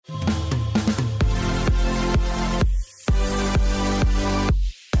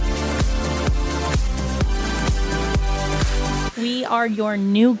are your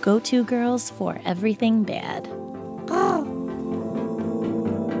new go-to girls for everything bad.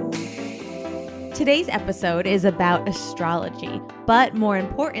 Today's episode is about astrology, but more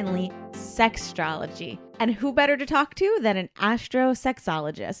importantly, sextrology. And who better to talk to than an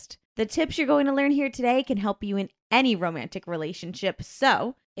astrosexologist? The tips you're going to learn here today can help you in any romantic relationship.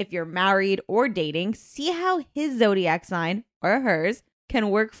 So, if you're married or dating, see how his zodiac sign, or hers, can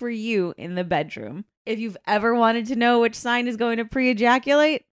work for you in the bedroom. If you've ever wanted to know which sign is going to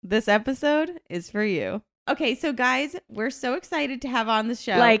pre-ejaculate, this episode is for you. Okay, so guys, we're so excited to have on the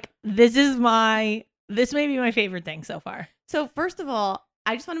show. This may be my favorite thing so far. So first of all,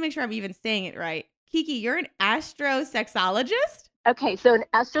 I just want to make sure I'm even saying it right. Kiki, you're an astrosexologist? Okay, so an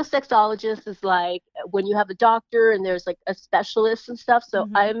astrosexologist is like when you have a doctor and there's like a specialist and stuff. So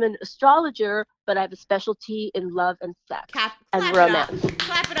I'm an astrologer, but I have a specialty in love and sex and romance.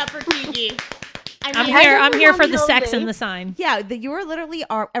 Clap it up for Kiki. I'm here for the sex and the sign. Yeah, you are literally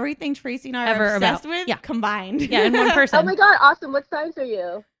everything Tracy and I are obsessed with combined. Yeah, in one person. Oh my God, awesome. What signs are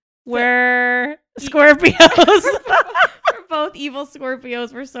you? We're Scorpios. We're both evil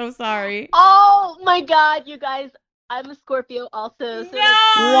Scorpios. We're so sorry. Oh my God, you guys. I'm a Scorpio also. So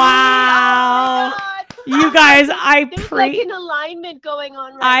wow. Oh you guys, There's like an alignment going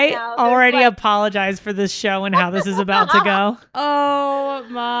on right now. I already apologize for this show and how this is about to go. Oh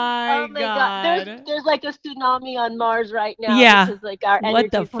my God. There's like a tsunami on Mars right now. Yeah. Because, like, our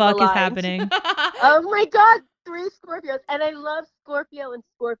what the fuck is aligned. happening? Oh my God. 3 Scorpios. And I love Scorpio and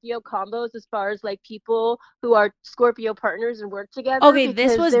Scorpio combos as far as like people who are Scorpio partners and work together. Okay,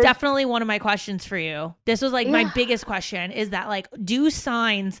 this was definitely one of my questions for you. This was like my biggest question is that like, do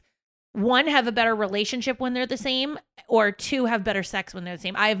signs, one, have a better relationship when they're the same, or 2, have better sex when they're the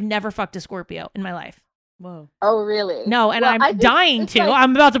same? I have never fucked a Scorpio in my life. Whoa. Oh, really? No, and I'm dying to. Like,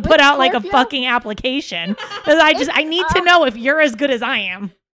 I'm about to put out like a fucking application. I need to know if you're as good as I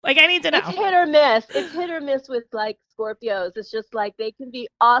am. Like, I need to know. It's hit or miss. It's hit or miss with like Scorpios. It's just like they can be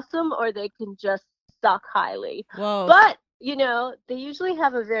awesome or they can just suck highly. Whoa. But, you know, they usually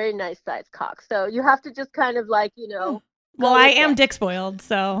have a very nice sized cock. So you have to just kind of like, you know. Well, I am dick spoiled,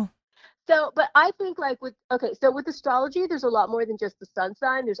 so. So, but I think like with astrology, there's a lot more than just the sun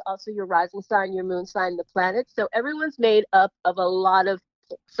sign. There's also your rising sign, your moon sign, the planets. So everyone's made up of a lot of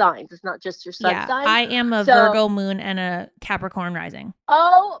signs. It's not just your sun sign. I am a Virgo moon and a Capricorn rising.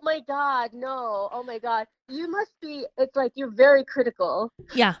 Oh my God, no. Oh my God. You must be, it's like you're very critical.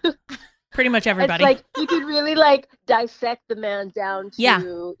 Yeah. Pretty much everybody. It's like you could really like dissect the man down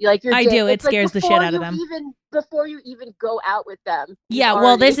to like your I do. It scares the shit out of them. Before you even go out with them. Yeah,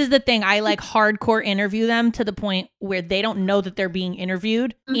 well, this is the thing. I like hardcore interview them to the point where they don't know that they're being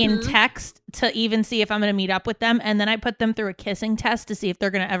interviewed in text to even see if I'm going to meet up with them. And then I put them through a kissing test to see if they're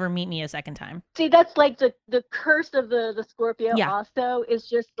going to ever meet me a second time. See, that's like the curse of the Scorpio also is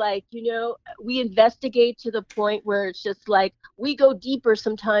just like, you know, we investigate to the point where it's just like we go deeper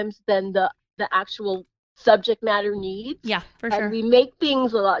sometimes than the actual subject matter needs. Yeah, for sure. And we make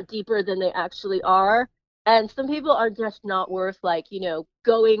things a lot deeper than they actually are. And some people are just not worth like, you know,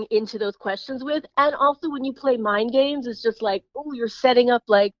 going into those questions with. And also when you play mind games, it's just like, oh, you're setting up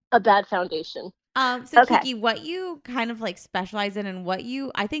like a bad foundation. Kiki, what you kind of like specialize in and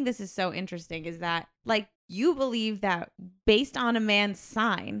I think this is so interesting is that like you believe that based on a man's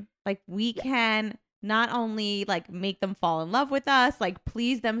sign, like we can not only like make them fall in love with us, like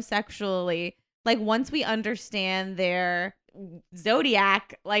please them sexually, like once we understand their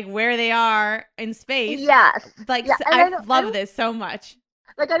zodiac, like where they are in space. Yes. Like I love this so much.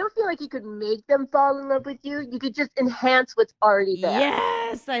 Like I don't feel like you could make them fall in love with you. You could just enhance what's already there.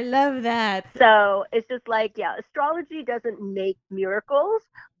 Yes, I love that. So it's just like, astrology doesn't make miracles,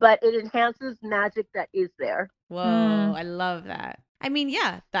 but it enhances magic that is there. Whoa, I love that. I mean,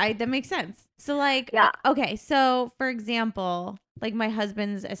 that makes sense. So like, okay, so for example, like my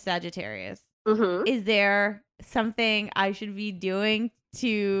husband's a Sagittarius. Is there something I should be doing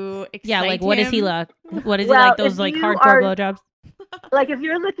to excite him? What does he look? What is he like? Those like hardcore blowjobs? Like if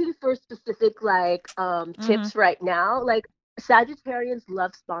you're looking for specific like tips right now, like Sagittarians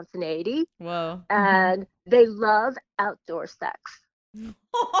love spontaneity. Whoa. And they love outdoor sex.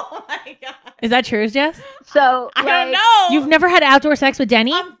 Oh my God. Is that true, Jess? So I don't know. You've never had outdoor sex with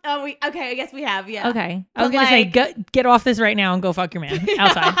Denny? Okay, I guess we have, yeah. Okay. I was going to say, get off this right now and go fuck your man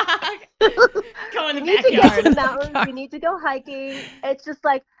outside. Go in the backyard. You need to go hiking. It's just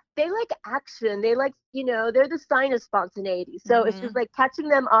like, they like action. They like, you know, they're the sign of spontaneity. So it's just like catching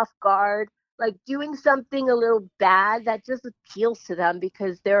them off guard, like doing something a little bad that just appeals to them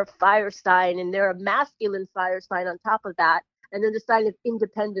because they're a fire sign and they're a masculine fire sign on top of that. And then the sign of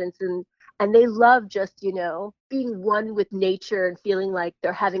independence and they love just, being one with nature and feeling like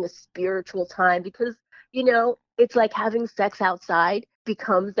they're having a spiritual time because, it's like having sex outside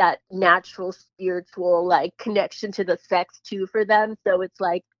becomes that natural spiritual like connection to the sex too for them. So it's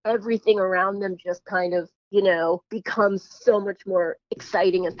like everything around them just kind of, becomes so much more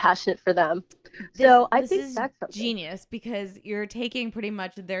exciting and passionate for them. So I think is that's something. genius because you're taking pretty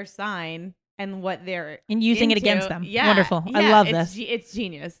much their sign and what they're and using into. it against them. Yeah, Wonderful. yeah, I love this. It's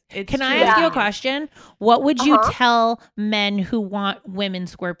genius. Can I ask you a question? What would you Uh-huh. tell men who want women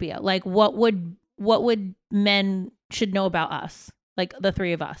Scorpio? Like what would men should know about us? Like the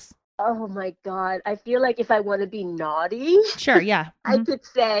three of us. Oh my God. I feel like if I want to be naughty, Sure, yeah. I could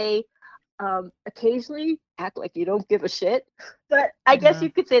say occasionally act like you don't give a shit. But I guess you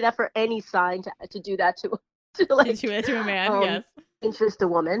could say that for any sign to do that to like to a man, yes. interest a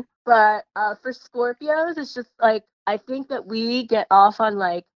woman. But for Scorpios, it's just like I think that we get off on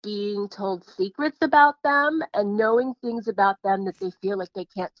like being told secrets about them and knowing things about them that they feel like they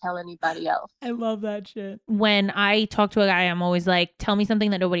can't tell anybody else. I love that shit. When I talk to a guy, I'm always like, tell me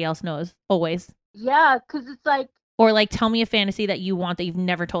something that nobody else knows. Always. Yeah, because it's like, or like, tell me a fantasy that you want that you've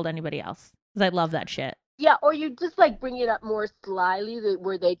never told anybody else. Because I love that shit. Yeah, or you just like bring it up more slyly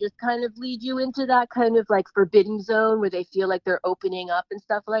where they just kind of lead you into that kind of like forbidden zone where they feel like they're opening up and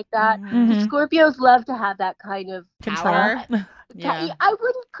stuff like that. Mm-hmm. Scorpios love to have that kind of control. Yeah. I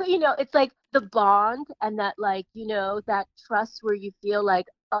wouldn't, it's like the bond and that like, that trust where you feel like,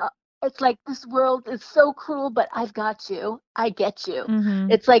 it's like this world is so cruel, but I've got you. I get you.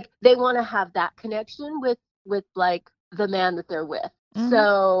 Mm-hmm. It's like they want to have that connection with like the man that they're with.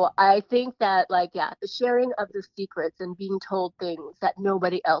 So I think that like, yeah, the sharing of the secrets and being told things that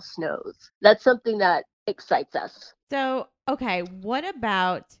nobody else knows, that's something that excites us. So, okay, what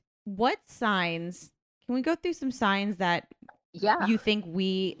signs, can we go through some signs that you think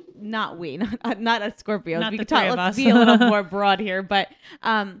not us Scorpios, not we the could talk, three of let's us. be a little more broad here, but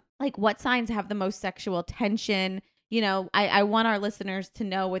like what signs have the most sexual tension? I want our listeners to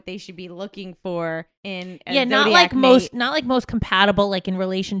know what they should be looking for in a not zodiac like most compatible like in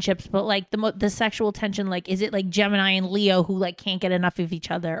relationships, but like the sexual tension, like is it like Gemini and Leo who like can't get enough of each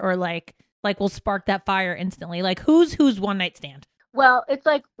other, or like will spark that fire instantly? Like who's one night stand? Well, it's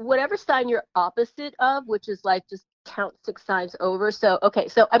like whatever sign you're opposite of, which is like just count 6 signs over. So okay,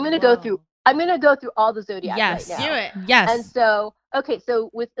 so I'm gonna go through all the zodiac right now. Do it. Yes. And so, okay, so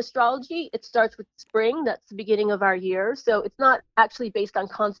with astrology, it starts with spring. That's the beginning of our year. So it's not actually based on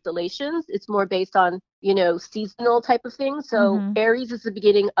constellations. It's more based on, seasonal type of things. So Aries is the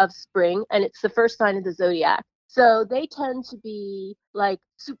beginning of spring, and it's the first sign of the zodiac. So they tend to be like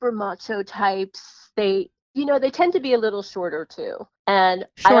super macho types. They tend to be a little shorter too. And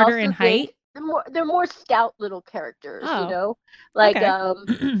shorter in height? They're more stout little characters, like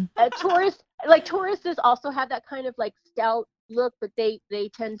Tauruses also have that kind of like stout look, but they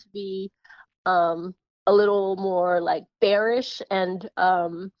tend to be a little more like bearish and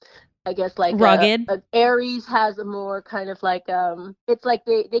I guess like rugged. Aries has a more kind of like it's like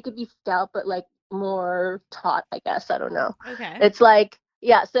they could be stout but like more taut, I guess. I don't know. Okay. It's like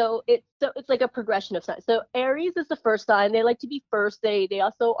so it's like a progression of signs. So Aries is the first sign. They like to be first. They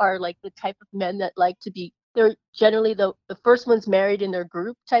also are like the type of men that like to be. They're generally the first ones married in their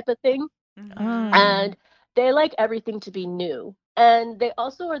group type of thing, and they like everything to be new. And they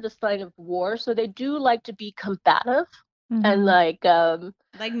also are the sign of war, so they do like to be combative and like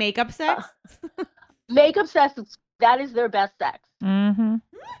makeup sex. Makeup sex. That is their best sex. And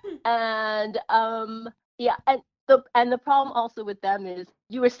and the problem also with them is,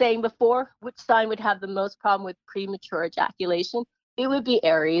 you were saying before, which sign would have the most problem with premature ejaculation? It would be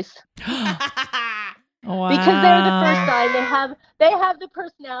Aries. Wow. Because they're the first sign. They have the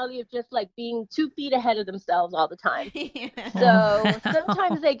personality of just like being 2 feet ahead of themselves all the time. So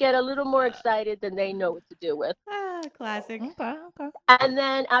sometimes they get a little more excited than they know what to do with. Classic. Okay. And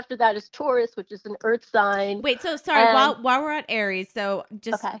then after that is Taurus, which is an earth sign. Wait, so sorry, while we're at Aries, so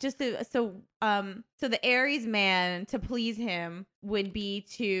so the Aries man, to please him would be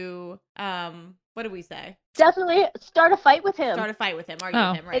to what do we say? Definitely start a fight with him. Argue with him,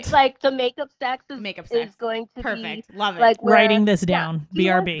 right? It's like the makeup sex is going to perfect. Be love it. like writing this down.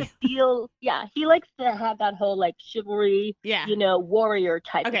 BRB. He likes to have that whole like chivalry, warrior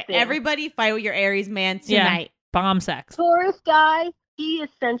type of thing. Okay, everybody fight with your Aries man tonight. Yeah. Bomb sex. Taurus guy, he is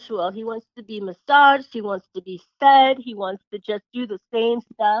sensual. He wants to be massaged. He wants to be fed. He wants to just do the same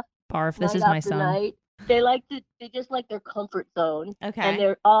stuff. Barf, this is my son. Night. They just like their comfort zone. Okay. And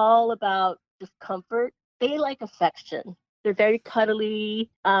they're all about discomfort. They like affection. They're very cuddly.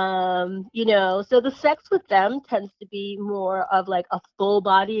 You know, so the sex with them tends to be more of like a full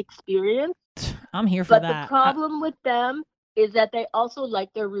body experience. I'm here for But that. the problem with them is that they also like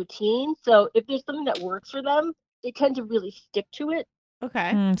their routine. So if there's something that works for them, they tend to really stick to it.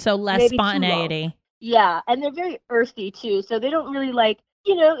 Okay. So less maybe too long. spontaneity. Yeah, and they're very earthy too. So they don't really like,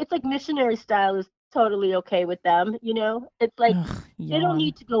 you know, it's like missionary style is totally okay with them, you know? It's like Ugh, they don't yawn.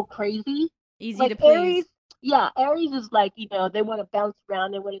 need to go crazy. Easy Like to please. Aries, yeah, Aries is like, you know, they want to bounce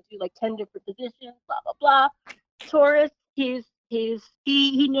around, they want to do like 10 different positions, blah blah blah. Taurus, he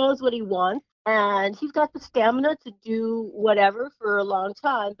knows what he wants and he's got the stamina to do whatever for a long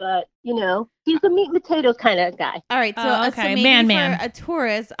time, but you know, he's a meat and potatoes kind of guy. All right, so, Oh, so okay. maybe Man. for a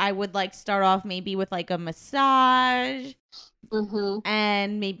Taurus, I would like start off maybe with like a massage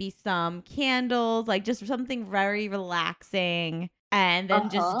and maybe some candles, like just something very relaxing, and then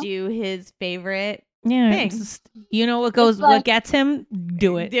just do his favorite Yeah, thing. it's just, you know what goes, It's like- what gets him?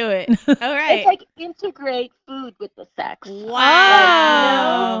 Do it. Do it. All right. It's like integrate food with the sex. Wow.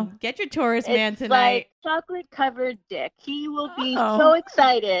 Like, you know, Get your Taurus man it's tonight. like chocolate covered dick. He will be Oh. so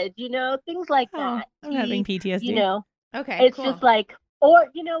excited, you know, things like Oh, that. I'm having PTSD. You know, Okay, it's cool. just like, or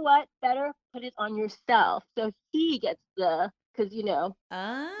you know what? Better put it on yourself so he gets because you know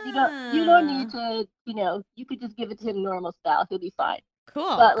you don't need to, you know, you could just give it to him normal style. He'll be fine.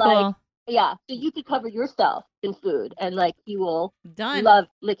 Cool. But Cool. like, yeah, so you could cover yourself in food and like he will Done. love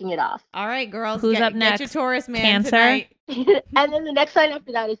licking it off. All right, girls. Who's get, up next? Get your Taurus man Cancer? tonight. And then the next sign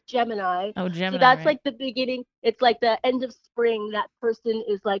after that is Gemini. Oh, Gemini. So that's right. like the beginning. It's like the end of spring. That person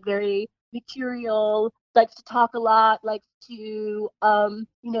is like very material, likes to talk a lot, likes to you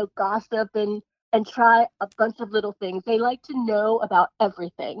know, gossip and try a bunch of little things. They like to know about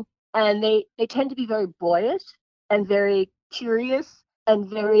everything. And they tend to be very boyish and very curious and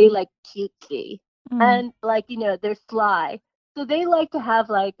very like cutesy. And like, you know, they're sly. So they like to have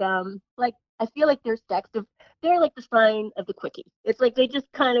like I feel like their sex, they're like the sign of the quickie. It's like they just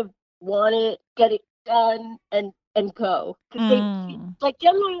kind of want it, get it done, and go. 'Cause they like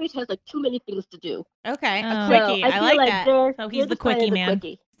Gemini always has like too many things to do. Okay, a Oh. quickie. So I feel like like that. they're So he's they're the sign of quickie the man.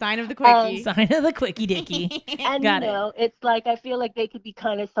 quickie. Sign of the quickie. Sign of the quickie dicky. And Got you it. know, it's like I feel like they could be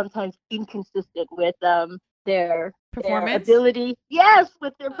kind of sometimes inconsistent with their Performance? ability. Yes,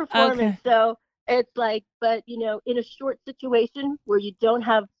 with their performance. Okay. So it's like, but you know, in a short situation where you don't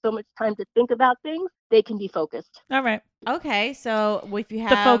have so much time to think about things, they can be focused. All right. Okay, so if you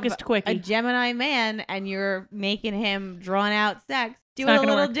The have focused a quickie. Gemini man and you're making him drawn out sex, do It's it not a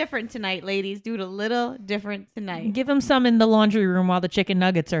gonna little work. different tonight, ladies. Do it a little different tonight. Give him some in the laundry room while the chicken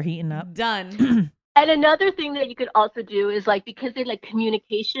nuggets are heating up. Done. And another thing that you could also do is like, because they like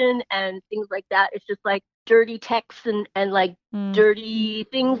communication and things like that, it's just like dirty texts and like dirty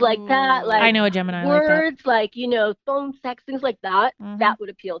things like that. Like I know a Gemini words, like, you know, phone sex, things like that. Mhm. That would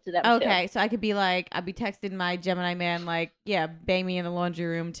appeal to them too. Okay, so I could be like, I'd be texting my Gemini man like, yeah, bang me in the laundry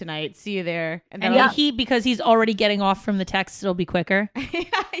room tonight. See you there. And then he, because he's already getting off from the text, it'll be quicker.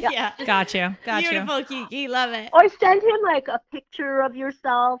 yeah. Gotcha. Beautiful, Kiki. Love it. Or send him like a picture of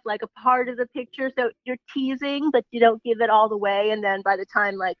yourself, like a part of the picture. So you're teasing, but you don't give it all the way. And then by the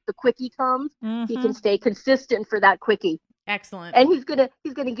time like the quickie comes, he can stay consistent for that quickie. Excellent. And he's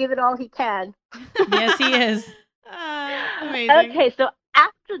gonna give it all he can. Yes, he is. Amazing. Okay, so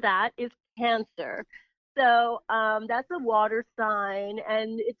after that is Cancer. So that's a water sign,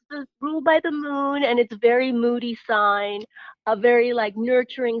 and it's ruled by the moon, and it's a very moody sign, a very like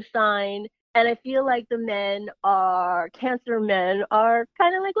nurturing sign. And I feel like Cancer men are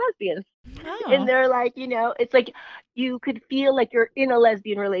kind of like lesbians. Oh. And they're like, you know, it's like you could feel like you're in a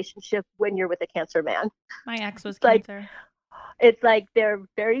lesbian relationship when you're with a Cancer man. My ex was like- Cancer. It's like they're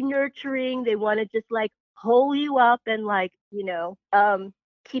very nurturing. They want to just like hold you up and like, you know,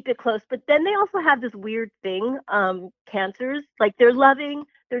 keep it close. But then they also have this weird thing, Cancers, like they're loving,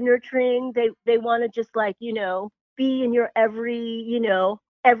 they're nurturing. They want to just like, you know, be in your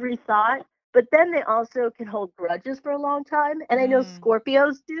every thought. But then they also can hold grudges for a long time. And I know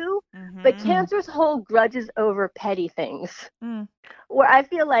Scorpios do, but Cancers hold grudges over petty things. Where I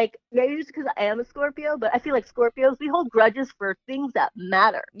feel like, maybe just because I am a Scorpio, but I feel like Scorpios, we hold grudges for things that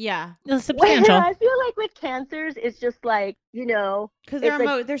matter. Yeah. It's substantial. Where I feel like with Cancers, it's just like, you know. Because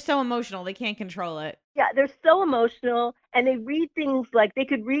they're so emotional. They can't control it. Yeah, they're so emotional, and they read things like they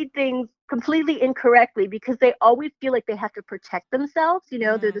could read things completely incorrectly because they always feel like they have to protect themselves. You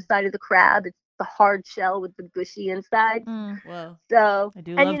know, they're the side of the crab. It's the hard shell with the gushy inside. Whoa. So I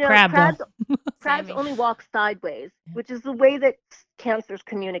do and love you know, crab, crabs, though. Crabs Sammy. only walk sideways, which is the way that cancers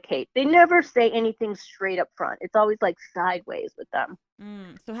communicate. They never say anything straight up front. It's always like sideways with them.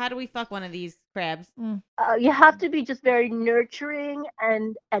 So how do we fuck one of these crabs? You have to be just very nurturing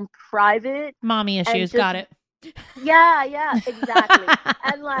and private. Mommy issues. Got it. Yeah, exactly.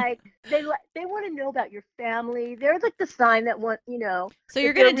 And like they want to know about your family. They're like the sign that So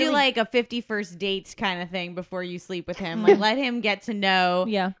you're gonna do like a 51st dates kind of thing before you sleep with him. Like let him get to know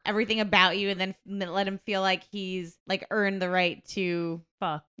everything about you, and then let him feel like he's like earned the right to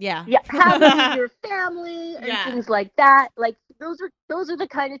fuck. Yeah. How about your family and things like that. Like those are the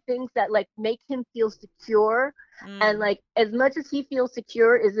kind of things that like make him feel secure. And like as much as he feels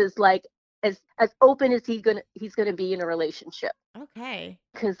secure is like as open as he's gonna be in a relationship. Okay.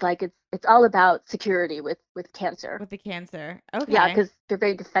 Because like it's all about security with cancer. With the cancer. Okay. Yeah, because they're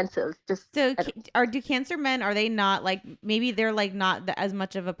very defensive. Just so do cancer men? Are they not like maybe they're like not as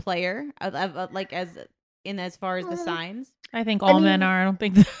much of a player like as far as the signs? I think all men are. I don't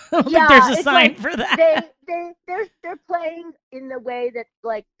think there's a sign for that. They're playing in the way that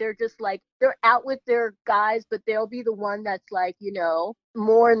like they're just like they're out with their guys, but they'll be the one that's like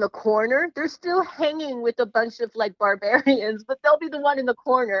more in the corner. They're still hanging with a bunch of like barbarians, but they'll be the one in the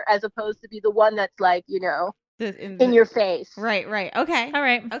corner as opposed to be the one that's like in your face. Right. Okay. All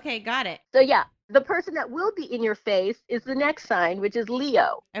right. Okay, got it. So yeah, the person that will be in your face is the next sign, which is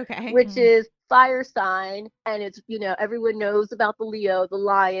Leo. Okay. Which is fire sign, and it's everyone knows about the Leo, the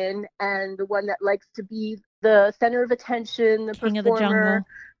lion, and the one that likes to be the center of attention, the king performer, of the jungle.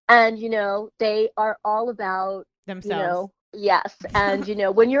 and they are all about themselves. Yes, and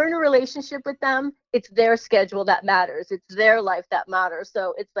when you're in a relationship with them, it's their schedule that matters. It's their life that matters.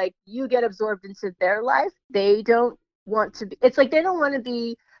 So it's like you get absorbed into their life. They don't want to be. It's like they don't want to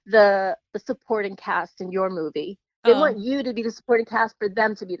be the supporting cast in your movie. They want you to be the supporting cast for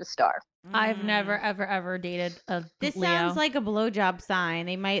them to be the star. I've never, ever dated a This Leo. sounds like a blowjob sign.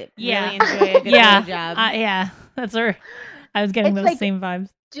 They might really enjoy a good blowjob. That's where I was getting those same vibes.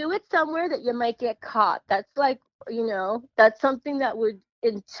 Do it somewhere that you might get caught. That's like, that's something that would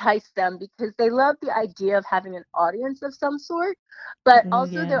entice them because they love the idea of having an audience of some sort. But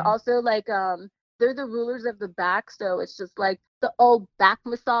they're also like, they're the rulers of the back. So it's just like the old back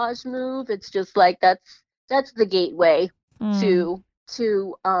massage move. It's just like that's the gateway to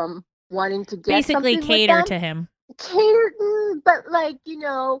wanting to get basically cater to him. But like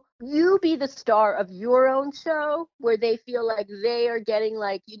you be the star of your own show where they feel like they are getting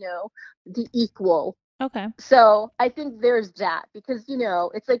like the equal. Okay. So I think there's that because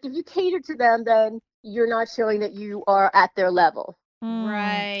it's like if you cater to them, then you're not showing that you are at their level.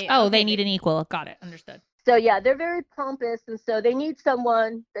 Right. Oh, they need an equal. Got it. Understood. So yeah, they're very pompous, and so they need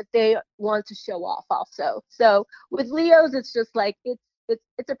someone that they want to show off also. So with Leos, it's just like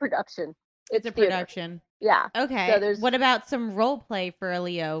it's a production. It's a production. Yeah. Okay. So what about some role play for a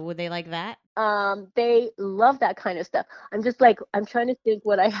Leo? Would they like that? They love that kind of stuff. I'm trying to think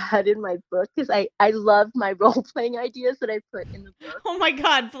what I had in my book because I love my role playing ideas that I put in the book. Oh my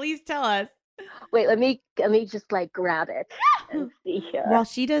God! Please tell us. Wait, let me just like grab it and see here. While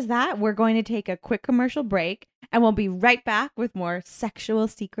she does that, we're going to take a quick commercial break and we'll be right back with more sexual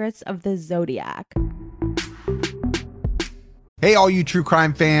secrets of the Zodiac. Hey, all you true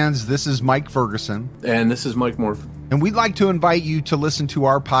crime fans, this is Mike Ferguson. And this is Mike Morphin. And we'd like to invite you to listen to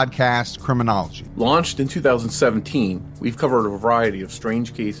our podcast, Criminology. Launched in 2017, we've covered a variety of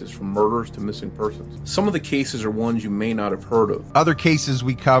strange cases from murders to missing persons. Some of the cases are ones you may not have heard of. Other cases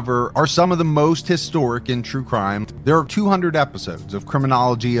we cover are some of the most historic in true crime. There are 200 episodes of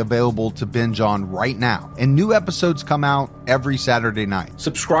Criminology available to binge on right now, and new episodes come out every Saturday night.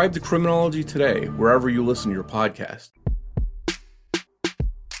 Subscribe to Criminology today, wherever you listen to your podcast.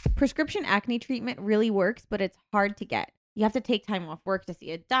 Prescription acne treatment really works, but it's hard to get. You have to take time off work to see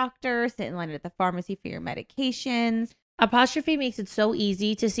a doctor, sit in line at the pharmacy for your medications. Apostrophe makes it so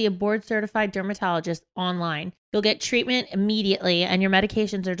easy to see a board-certified dermatologist online. You'll get treatment immediately, and your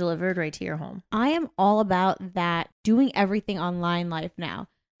medications are delivered right to your home. I am all about that, doing everything online life now.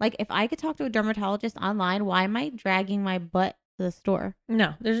 Like, if I could talk to a dermatologist online, why am I dragging my butt to the store?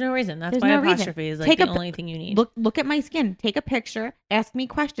 No, there's no reason. That's why Apostrophe is like the only thing you need. Look at my skin. Take a picture. Ask me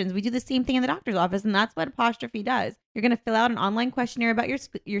questions. We do the same thing in the doctor's office, and that's what Apostrophe does. You're going to fill out an online questionnaire about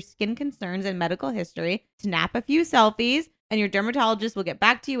your skin concerns and medical history, snap a few selfies, and your dermatologist will get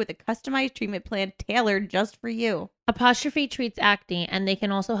back to you with a customized treatment plan tailored just for you. Apostrophe treats acne, and they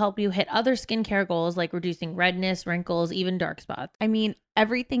can also help you hit other skincare goals like reducing redness, wrinkles, even dark spots. I mean,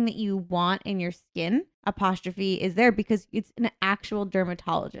 everything that you want in your skin, Apostrophe is there because it's an actual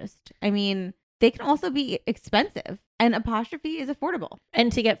dermatologist. I mean, they can also be expensive. And Apostrophe is affordable.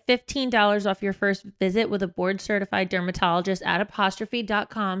 And to get $15 off your first visit with a board-certified dermatologist at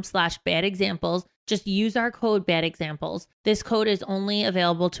apostrophe.com/badexamples, just use our code BADEXAMPLES. This code is only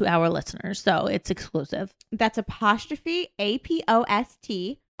available to our listeners, so it's exclusive. That's Apostrophe,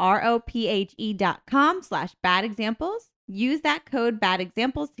 APOSTROPHE.com/badexamples. Use that code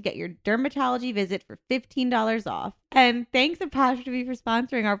BADEXAMPLES to get your dermatology visit for $15 off. And thanks Apostrophe for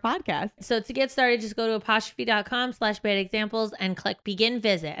sponsoring our podcast. So to get started, just go to apostrophe.com/badexamples and click begin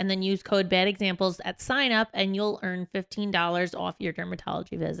visit, and then use code BADEXAMPLES at sign up, and you'll earn $15 off your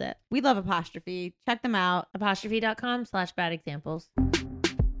dermatology visit. We love Apostrophe. Check them out. Apostrophe.com/badexamples.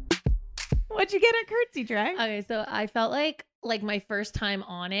 What'd you get at Curtsy, Trey? Okay, so I felt like my first time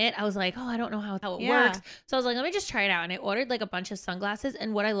on it, I was like, oh, I don't know how it Yeah. works. So I was like, let me just try it out. And I ordered like a bunch of sunglasses.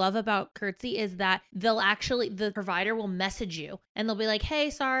 And what I love about Curtsy is that the provider will message you and they'll be like,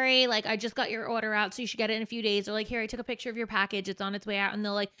 hey, sorry, like I just got your order out, so you should get it in a few days. Or like, here, I took a picture of your package. It's on its way out. And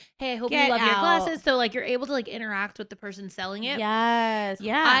they'll like, hey, I hope Get you love your out. glasses. So like you're able to like interact with the person selling it. Yes.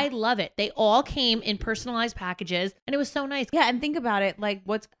 Yeah. I love it. They all came in personalized packages and it was so nice. Yeah, and think about it. Like,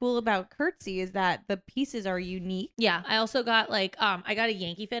 what's cool about Curtsy is that the pieces are unique. Yeah. I also got like, I got a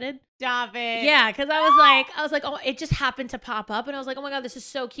Yankee fitted. Stop it. Yeah, because I was like, oh, it just happened to pop up, and I was like, oh my god, this is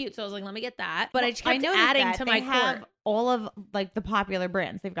so cute. So I was like, let me get that. But I just kept noticed adding that to they my have cart. all of like the popular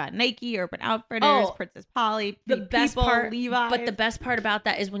brands. They've got Nike, Urban Outfitters, Princess Polly, The Free best People, part, Levi's. but the best part about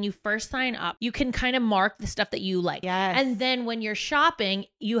that is when you first sign up, you can kind of mark the stuff that you like. Yes. And then when you're shopping,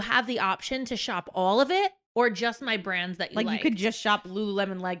 you have the option to shop all of it or just my brands that you like. you could just shop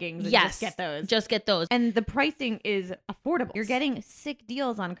Lululemon leggings and just get those. Just get those. And the pricing is affordable. You're getting sick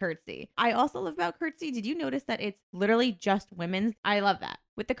deals on Curtsy. I also love about Curtsy. Did you notice that it's literally just women's? I love that.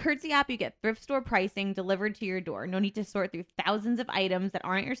 With the Curtsy app, you get thrift store pricing delivered to your door. No need to sort through thousands of items that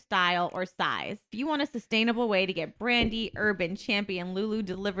aren't your style or size. If you want a sustainable way to get Brandy, Urban, Champion, Lulu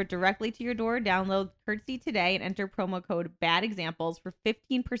delivered directly to your door, download Curtsy today and enter promo code BADEXAMPLES for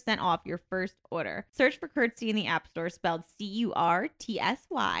 15% off your first order. Search for Curtsy in the App Store, spelled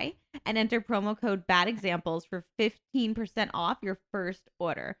CURTSY, and enter promo code BADEXAMPLES for 15% off your first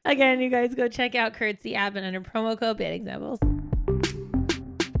order. Again, you guys go check out Curtsy app and enter promo code BADEXAMPLES.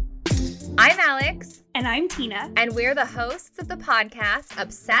 I'm Alex. And I'm Tina. And we're the hosts of the podcast,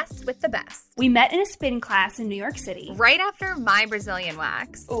 Obsessed with the Best. We met in a spin class in New York City. Right after my Brazilian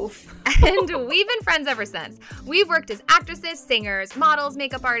wax. Oof. And we've been friends ever since. We've worked as actresses, singers, models,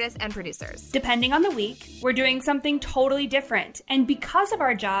 makeup artists, and producers. Depending on the week, we're doing something totally different. And because of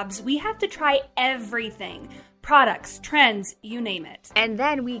our jobs, we have to try everything. Products, trends, you name it. And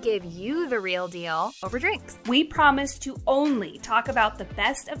then we give you the real deal over drinks. We promise to only talk about the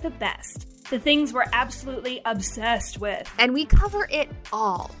best of the best. The things we're absolutely obsessed with. And we cover it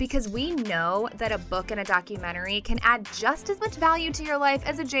all because we know that a book and a documentary can add just as much value to your life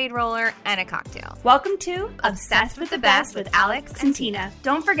as a jade roller and a cocktail. Welcome to Obsessed with the Best with Alex and Tina.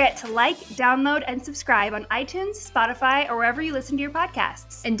 Don't forget to like, download, and subscribe on iTunes, Spotify, or wherever you listen to your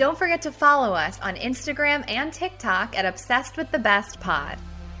podcasts. And don't forget to follow us on Instagram and TikTok at Obsessed with the Best Pod.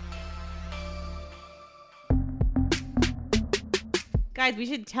 Guys, we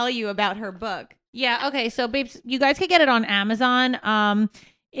should tell you about her book. Yeah, okay. So, babes, you guys could get it on Amazon.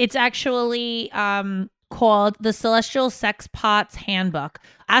 It's actually called The Celestial Sex Pot's Handbook,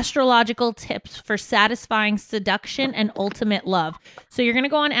 Astrological Tips for Satisfying Seduction and Ultimate Love. So you're going to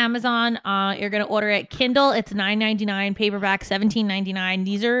go on Amazon. You're going to order it. Kindle, it's $9.99. Paperback, $17.99.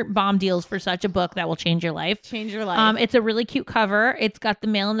 These are bomb deals for such a book that will change your life. Change your life. It's a really cute cover. It's got the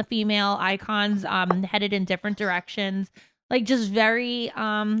male and the female icons headed in different directions. Like just very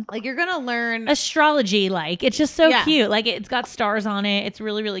like you're gonna learn astrology. Like it's just so cute. Like it's got stars on it. It's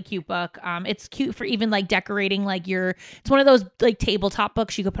really, really cute book. It's cute for even like decorating like it's one of those like tabletop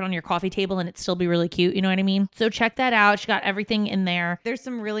books you could put on your coffee table and it still be really cute. You know what I mean? So check that out. She got everything in there. There's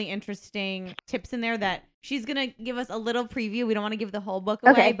some really interesting tips in there that she's gonna give us a little preview. We don't want to give the whole book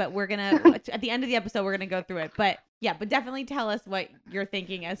away, but we're gonna at the end of the episode we're gonna go through it. But yeah, but definitely tell us what you're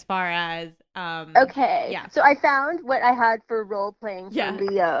thinking as far as okay. Yeah. So I found what I had for role playing for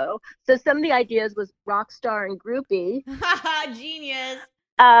Leo. So some of the ideas was rock star and groupie. Genius.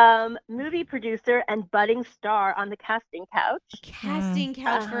 Movie producer and budding star on the casting couch. Casting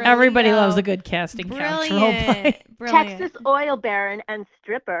couch for everybody Leo. loves a good casting couch role play. Texas oil baron and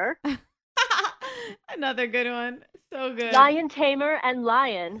stripper. Another good one. So good. Lion tamer and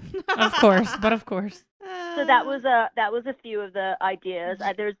lion. Of course. So that was a few of the ideas.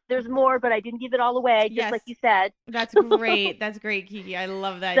 There's more, but I didn't give it all away, just like you said. That's great. That's great, Kiki. I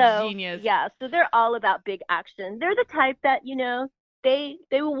love that. So, genius. Yeah. So they're all about big action. They're the type that they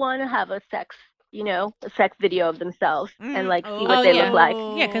will want to have a sex a sex video of themselves and like see what they look like.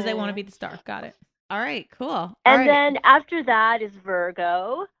 Yeah, because they want to be the star. Got it. All right, cool. And then after that is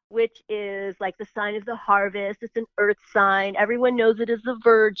Virgo, which is like the sign of the harvest. It's an earth sign. Everyone knows it as the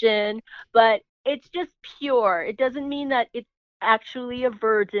virgin, but it's just pure. It doesn't mean that it's actually a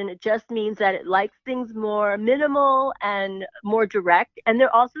virgin. It just means that it likes things more minimal and more direct. And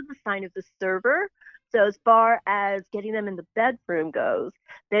they're also the sign of the server. So as far as getting them in the bedroom goes,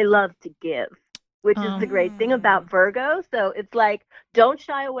 they love to give, which is the great thing about Virgo. So it's like, don't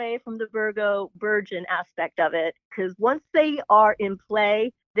shy away from the Virgo virgin aspect of it, because once they are in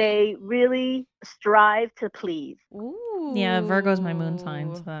play, they really strive to please. Ooh. Yeah, Virgo's my moon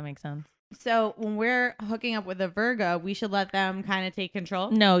sign, so that makes sense. So when we're hooking up with a Virgo, we should let them kind of take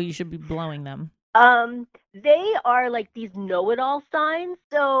control? No, you should be blowing them. They are like these know-it-all signs.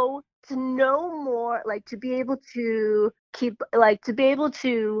 So to know more, like to be able to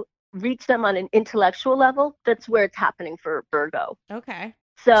reach them on an intellectual level, that's where it's happening for Virgo. Okay.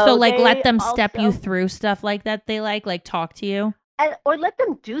 So like let them step you through stuff like that they like talk to you. Or let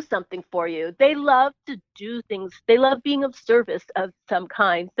them do something for you. They love to do things. They love being of service of some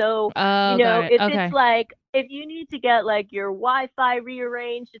kind. So, it's like, if you need to get like your Wi-Fi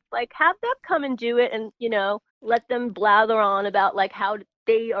rearranged, it's like have them come and do it and, let them blather on about like how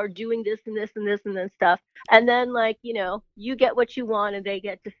they are doing this and this and this and then stuff. And then like, you get what you want and they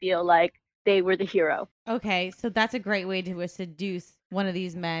get to feel like they were the hero. Okay, so that's a great way to seduce one of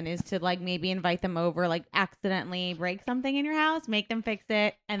these men, is to like maybe invite them over, like accidentally break something in your house, make them fix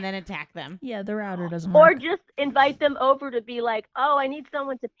it, and then attack them. Yeah, the router doesn't work. Or just invite them over to be like, oh, I need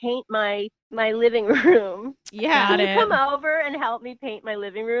someone to paint my living room. Yeah. Can you come over and help me paint my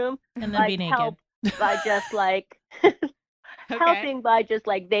living room? And then be naked. Help by just like helping by just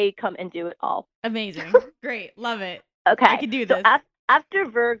like they come and do it all. Amazing. Great. Love it. Okay. I can do this. So after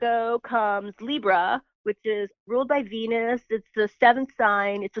Virgo comes Libra, which is ruled by Venus. It's the 7th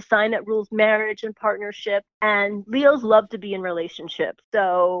sign. It's a sign that rules marriage and partnership. And Leos love to be in relationships.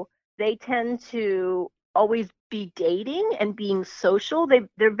 So they tend to always be dating and being social.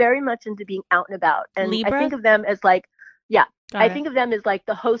 They're very much into being out and about. And Libra? I think of them as like, Got it. think of them as like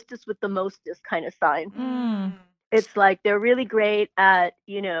the hostess with the mostest kind of sign. Mm. It's like they're really great at,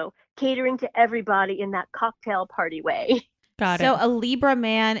 catering to everybody in that cocktail party way. Got it. So a Libra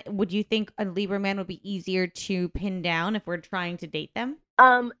man, would you think a Libra man would be easier to pin down if we're trying to date them?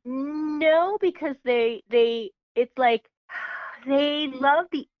 No, because it's like they love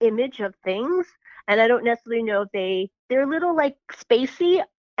the image of things, and I don't necessarily know if they're a little like spacey,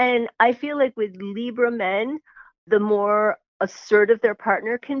 and I feel like with Libra men, the more assertive their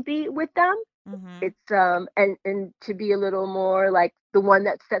partner can be with them, it's and to be a little more like the one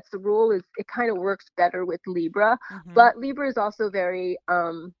that sets the rule, it kind of works better with Libra. But Libra is also very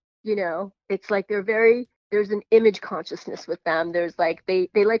it's like there's an image consciousness with them. There's like they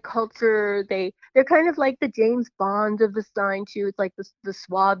like culture. They're kind of like the James Bond of the sign too. It's like the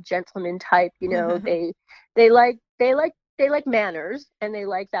suave gentleman type, they like manners, and they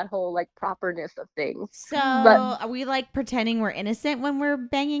like that whole like properness of things. So are we like pretending we're innocent when we're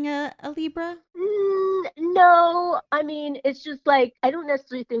banging a Libra? No, I mean, it's just like, I don't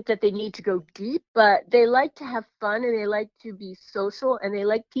necessarily think that they need to go deep, but they like to have fun and they like to be social, and they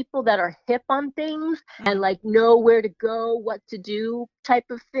like people that are hip on things and like know where to go, what to do type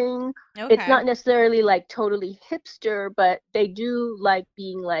of thing. Okay. It's not necessarily like totally hipster, but they do like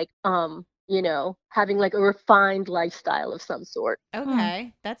being like, having like a refined lifestyle of some sort.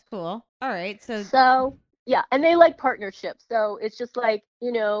 Okay, that's cool. All right, so yeah, and they like partnerships. So it's just like,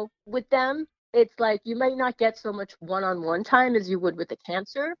 with them, it's like you might not get so much one-on-one time as you would with a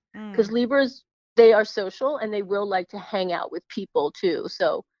Cancer, because Libras, they are social and they will like to hang out with people too.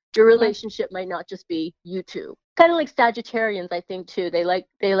 So your relationship might not just be you two. Kind of like Sagittarians, I think too. They like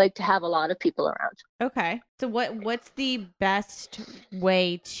to have a lot of people around. Okay. So what's the best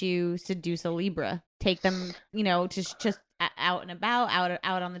way to seduce a Libra? Take them, just out and about,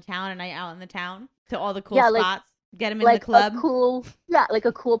 out on the town, a night out in the town, to all the cool spots. Get them in the club. Like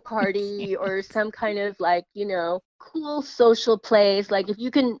a cool party or some kind of like, cool social place. Like if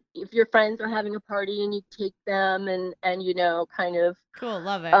your friends are having a party and you take them and kind of cool.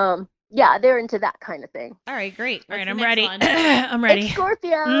 Love it. Yeah, they're into that kind of thing. All right, great. All right, I'm ready. I'm ready. It's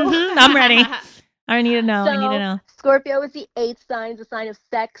Scorpio. I'm ready. I need to know. Scorpio is the 8th sign, the sign of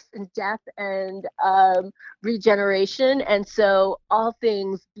sex and death and regeneration. And so all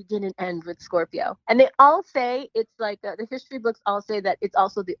things begin and end with Scorpio. And they all say, it's like the history books all say that it's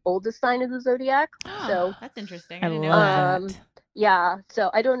also the oldest sign of the zodiac. So that's interesting. I didn't know that. Yeah, so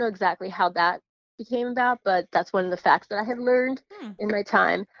I don't know exactly how that became about, but that's one of the facts that I have learned in my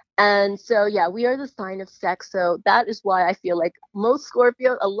time. And so, yeah, we are the sign of sex. So that is why I feel like a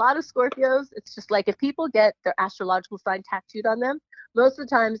lot of Scorpios, it's just like if people get their astrological sign tattooed on them, most of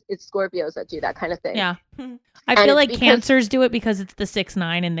the times it's Scorpios that do that kind of thing. Yeah. I And feel it's like because- Cancers do it because it's the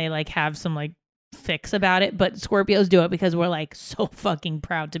 6-9 and they like have some like fix about it, but Scorpios do it because we're like so fucking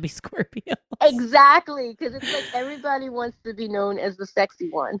proud to be Scorpios. Exactly, because it's like everybody wants to be known as the sexy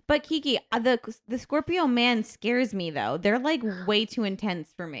one. But Kiki, the Scorpio man scares me though. They're like way too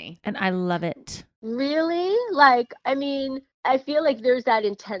intense for me. And I love it. Really? Like, I mean, I feel like there's that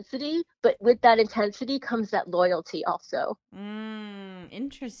intensity, but with that intensity comes that loyalty also.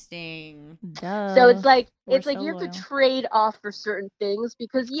 Interesting. Duh. So it's like We're you have loyal. to trade off for certain things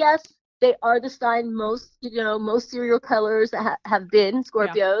because yes, they are the sign most serial killers that have been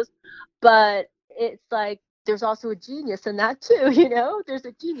Scorpios, but it's like there's also a genius in that too, There's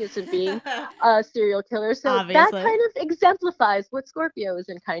a genius in being a serial killer. So Obviously. that kind of exemplifies what Scorpio is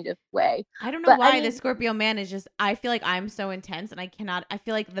in kind of way. I don't know But, why I mean- the Scorpio man is just, I feel like I'm so intense and I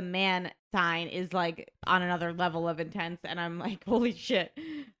feel like the man sign is like on another level of intense and I'm like, holy shit,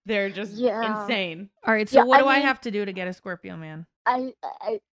 they're just Yeah. insane. All right, so Yeah, what I do I mean- have to do to get a Scorpio man?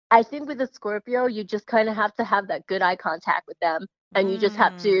 I think with a Scorpio, you just kind of have to have that good eye contact with them, and you just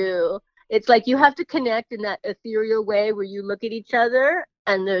have to. It's like you have to connect in that ethereal way where you look at each other,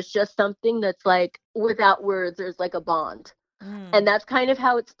 and there's just something that's like without words. There's like a bond, and that's kind of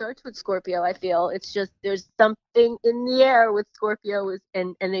how it starts with Scorpio. I feel it's just there's something in the air with Scorpio,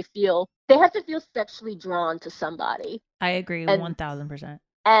 and they have to feel sexually drawn to somebody. I agree, And- 1000%.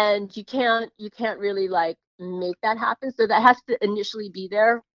 And you can't really like make that happen, so that has to initially be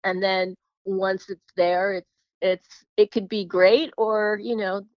there, and then once it's there, it could be great, or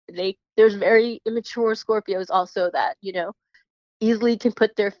there's very immature Scorpios also that easily can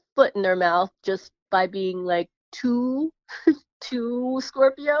put their foot in their mouth just by being like too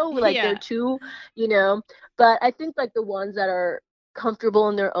Scorpio, like Yeah. they're too but I think like the ones that are comfortable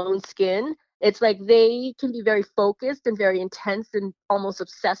in their own skin, it's like they can be very focused and very intense and almost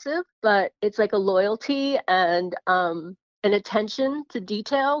obsessive, but it's like a loyalty and an attention to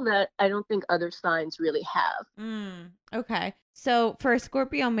detail that I don't think other signs really have. Okay. So for a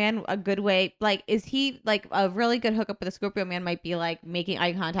Scorpio man, a good way, like, is he like a really good hookup with a Scorpio man might be like making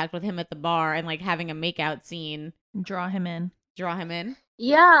eye contact with him at the bar and like having a makeout scene, Draw him in. draw him in.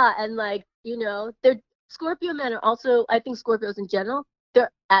 Yeah, and like, they're Scorpio men are also, I think Scorpios in general,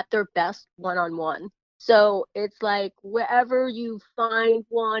 they're at their best one-on-one. So it's like wherever you find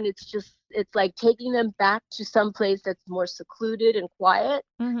one, it's like taking them back to some place that's more secluded and quiet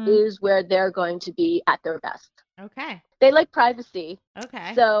is where they're going to be at their best. Okay. They like privacy.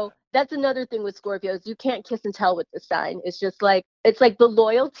 Okay. So that's another thing with Scorpios. You can't kiss and tell with this sign. It's just like the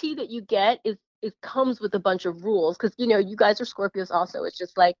loyalty that you get it comes with a bunch of rules because you guys are Scorpios also. It's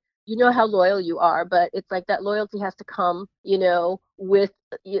just like how loyal you are, but it's like that loyalty has to come with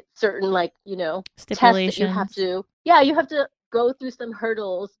certain like tests that you have to you have to go through some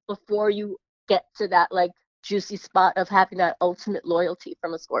hurdles before you get to that like juicy spot of having that ultimate loyalty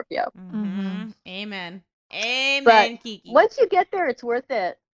from a Scorpio. Amen. Amen, But Kiki. once you get there, it's worth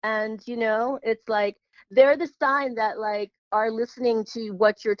it. And, it's like they're the sign that like are listening to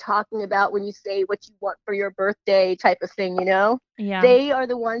what you're talking about when you say what you want for your birthday type of thing, Yeah. They are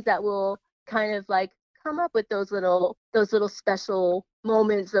the ones that will kind of like come up with those little special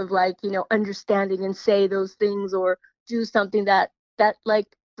moments of like, understanding and say those things or do something that like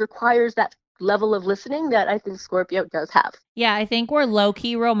requires that level of listening that I think Scorpio does have. Yeah, I think we're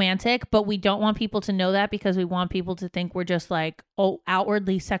low-key romantic, but we don't want people to know that because we want people to think we're just like,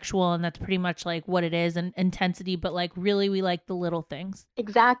 outwardly sexual, and that's pretty much like what it is, and intensity, but like really we like the little things.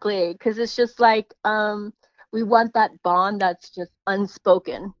 Exactly, because it's just like we want that bond that's just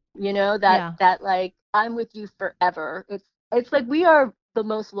unspoken, that like I'm with you forever. It's like we are the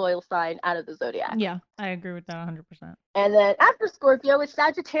most loyal sign out of the zodiac. Yeah, I agree with that 100%. And then after Scorpio, it's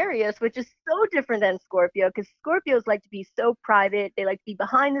Sagittarius, which is so different than Scorpio because Scorpios like to be so private. They like to be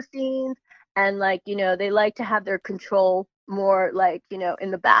behind the scenes and like, they like to have their control more like,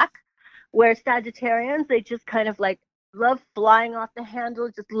 in the back. Where Sagittarians, they just kind of like love flying off the handle,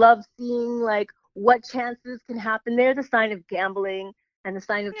 just love seeing like what chances can happen. They're the sign of gambling and the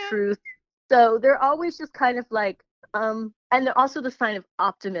sign of truth. So they're always just kind of like, and they're also the sign of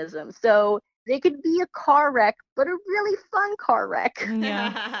optimism. So they could be a car wreck, but a really fun car wreck.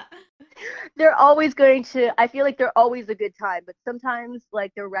 Yeah. They're always I feel like they're always a good time, but sometimes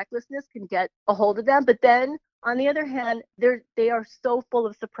like their recklessness can get a hold of them. But then on the other hand, they are so full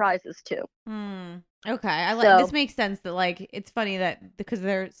of surprises too. Okay, I like So this makes sense that like it's funny that because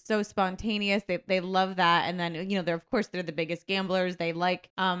they're so spontaneous, they love that, and then they're of course they're the biggest gamblers. They like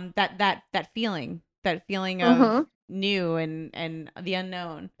that feeling of mhm. new and the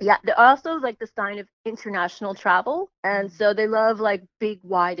unknown. Yeah, they're also like the sign of international travel. And so they love like big,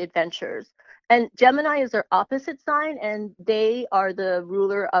 wide adventures. And Gemini is their opposite sign, and they are the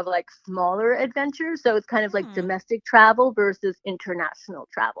ruler of like smaller adventures. So it's kind of like Hmm. domestic travel versus international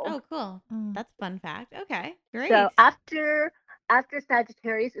travel. Oh, cool. That's a fun fact. Okay, great. So after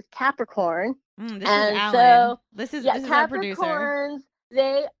Sagittarius is Capricorn. This is And Alan. so This is yeah, our producer. Capricorns,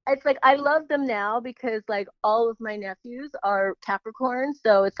 it's like I love them now because like all of my nephews are Capricorns.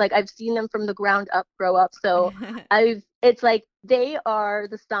 So it's like I've seen them from the ground up grow up. So it's like they are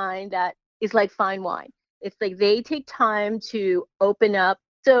the sign that is like fine wine. It's like they take time to open up.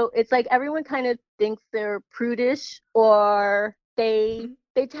 So it's like everyone kind of thinks they're prudish, or they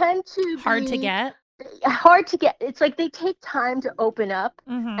tend to Hard to be get. hard to get. It's like they take time to open up,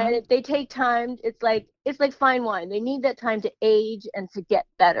 Mhm. and if they take time, it's like fine wine. They need that time to age and to get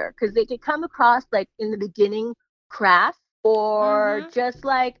better, because they could come across like in the beginning crass, or just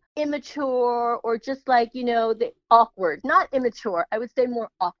like immature, or just like the awkward. Not immature, I would say more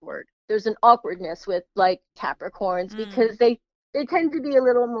awkward. There's an awkwardness with like Capricorns because they tend to be a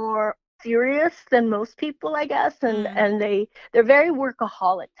little more serious than most people, I guess, and they're very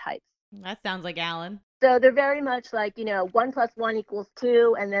workaholic types. That sounds like Alan. So they're very much like, 1 + 1 =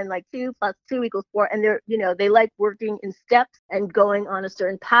 2, and then like 2 + 2 = 4. And they like working in steps and going on a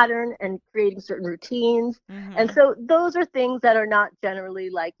certain pattern and creating certain routines. And so those are things that are not generally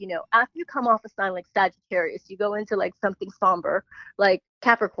like, after you come off a sign like Sagittarius, you go into like something somber like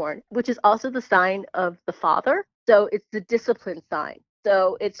Capricorn, which is also the sign of the father. So it's the discipline sign.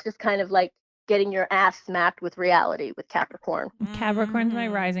 So it's just kind of like getting your ass smacked with reality with Capricorn. Capricorn's my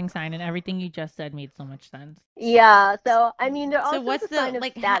rising sign, and everything you just said made so much sense. Yeah, so I mean, they're So also what's the sign of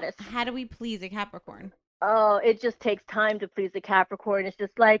like status. how do we please a Capricorn? Oh, it just takes time to please the Capricorn. It's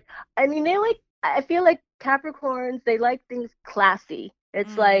just like, I mean, I feel like Capricorns, they like things classy.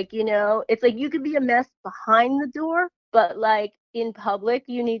 It's like, it's like you could be a mess behind the door, but like in public,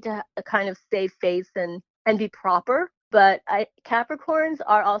 you need to kind of save face and be proper. But Capricorns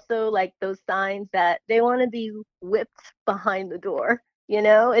are also like those signs that they want to be whipped behind the door.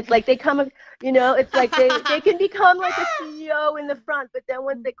 It's like they come, it's like they can become like a CEO in the front, but then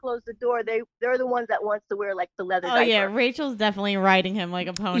once they close the door, they're the ones that wants to wear like the leather diaper. Yeah, Rachel's definitely riding him like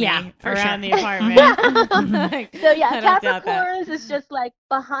a pony for around sure. the apartment. Like, So yeah, I don't doubt that. Capricorns is just like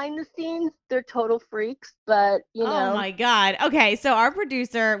behind the scenes, they're total freaks, but Oh my god. Okay, so our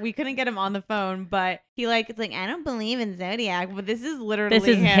producer, we couldn't get him on the phone, but it's like I don't believe in zodiac, but this is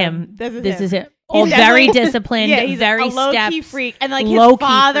literally him. This is him. Oh, very disciplined, yeah, he's very a low-key steps, freak, and like low-key his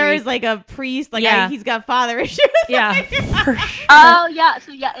father is freak. like a priest. Like he's got father issues. Yeah, for sure. Oh yeah,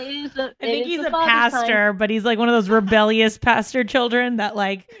 so yeah, it is. I think he's a pastor, but he's like one of those rebellious pastor children that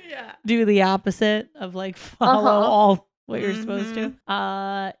like do the opposite of like follow all what you're supposed to.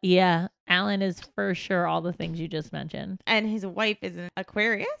 Yeah, Alan is for sure all the things you just mentioned, and his wife is an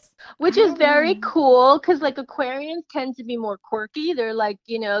Aquarius, which is very cool because like Aquarians tend to be more quirky. They're like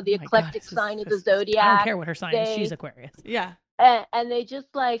the eclectic sign of the zodiac. I don't care what her sign is; she's Aquarius. Yeah. And they just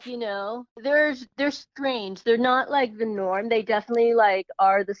like they're strange. They're not like the norm. They definitely like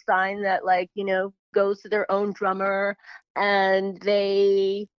are the sign that like goes to their own drummer, and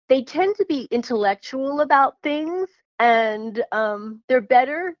they tend to be intellectual about things, and they're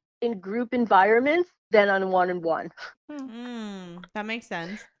better in group environments than on one-on-one. That makes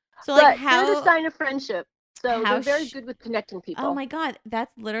sense. So but like how they're the sign of friendship. So how they're very good with connecting people. Oh my god,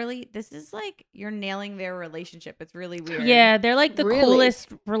 that's literally this is like you're nailing their relationship. It's really weird. Yeah, they're like the coolest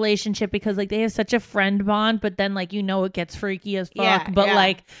relationship because like they have such a friend bond, but then like it gets freaky as fuck. But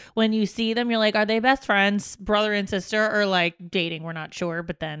like when you see them, you're like, are they best friends, brother and sister, or like dating? We're not sure.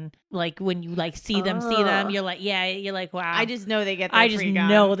 But then like when you like see them, you're like, you're like, wow. I just know they get. I just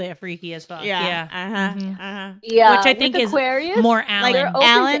know they're freaky as fuck. Yeah. Yeah, which I think is Aquarius, more Alan. Like,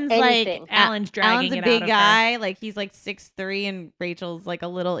 Alan's like Alan's dragging a it big out of guy. her. Like he's like 6'3", and Rachel's like a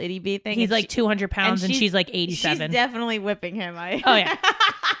little itty bitty thing. He's like 200 pounds, and she's like 87. She's definitely whipping him. Oh yeah,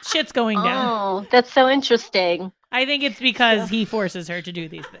 shit's going down. Oh, that's so interesting. I think it's because he forces her to do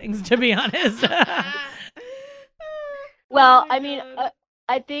these things. To be honest. Well, I mean.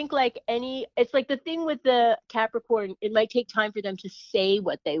 I think it's like the thing with the Capricorn, it might take time for them to say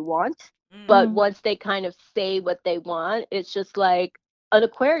what they want, but once they kind of say what they want, it's just like an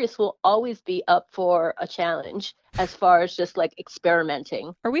Aquarius will always be up for a challenge as far as just like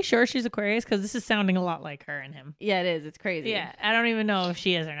experimenting. Are we sure she's Aquarius? Because this is sounding a lot like her and him. Yeah, it is. It's crazy. Yeah, I don't even know if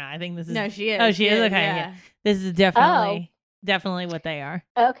she is or not. I think this is. No, she is. Oh, she is? Okay. Yeah. This is definitely what they are.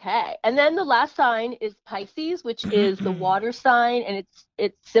 Okay. And then the last sign is Pisces, which is the water sign, and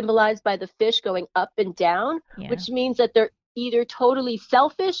it's symbolized by the fish going up and down, which means that they're either totally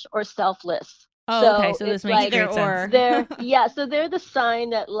selfish or selfless. Oh, okay. So this makes great sense. So they're the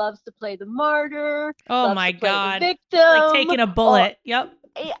sign that loves to play the martyr. Oh my God. The victim. It's like taking a bullet. Yep.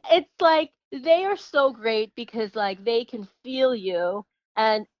 It's like they are so great because like they can feel you,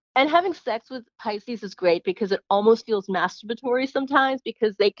 and having sex with Pisces is great because it almost feels masturbatory sometimes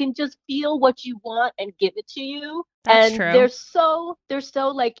because they can just feel what you want and give it to you. That's and true. They're so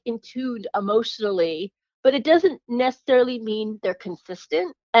like in tune emotionally, but it doesn't necessarily mean they're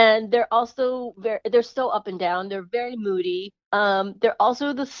consistent. And they're also they're so up and down. They're very moody. They're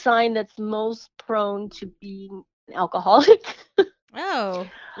also the sign that's most prone to being an alcoholic. Oh,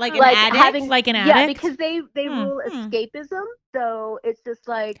 like an addict? Like an addict? Yeah, because they rule escapism. So it's just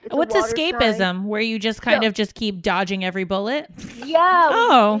like what's escapism? Sign. Where you just kind of just keep dodging every bullet? Yeah.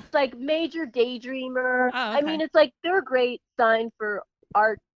 Oh. It's like major daydreamer. Oh, okay. I mean, it's like they're a great sign for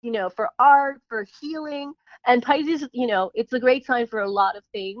art, for healing. And Pisces, it's a great sign for a lot of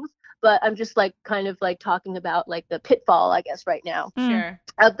things. But I'm just like kind of like talking about like the pitfall, I guess, right now. Sure.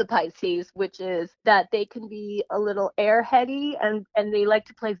 Of the Pisces, which is that they can be a little airheady and they like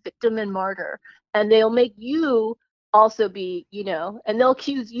to play victim and martyr. And they'll make you also be, and they'll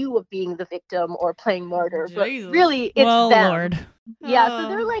accuse you of being the victim or playing martyr. Jesus. But really, it's them. Lord. Yeah, so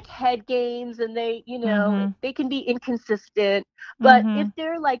they're like head games, and they, they can be inconsistent. But if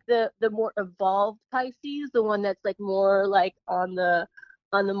they're like the more evolved Pisces, the one that's like more like on the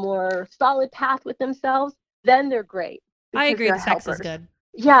more solid path with themselves, then they're great. I agree. The sex helpers. is good.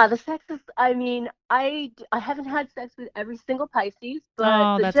 Yeah, the sex is, I mean, I haven't had sex with every single Pisces,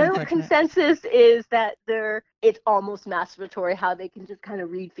 but the general consensus is that it's almost masturbatory how they can just kind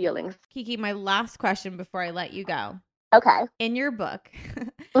of read feelings. Kiki, my last question before I let you go. Okay. In your book,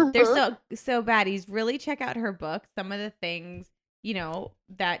 they're so baddies. Really check out her book. Some of the things,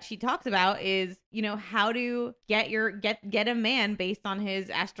 that she talks about is, how to get a man based on his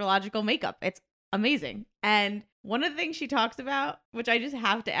astrological makeup. It's amazing. And one of the things she talks about, which I just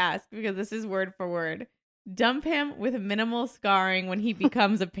have to ask because this is word for word, dump him with minimal scarring when he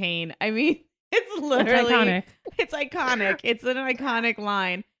becomes a pain. I mean, it's literally, it's iconic. It's an iconic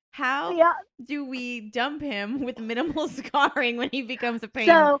line. How do we dump him with minimal scarring when he becomes a pain?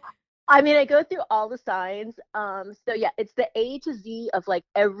 So, I mean, I go through all the signs. So yeah, it's the A to Z of like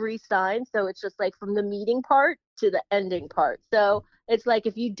every sign. So it's just like from the meeting part to the ending part. So it's like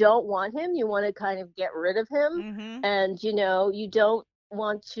if you don't want him, you want to kind of get rid of him, and you don't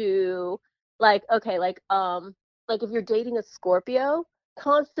want to like if you're dating a Scorpio,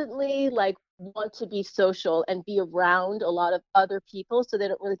 constantly like want to be social and be around a lot of other people, so they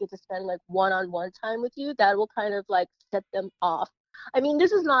don't really get to spend like one-on-one time with you. That will kind of like set them off. I mean,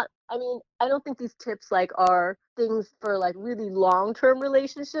 I don't think these tips like are things for like really long-term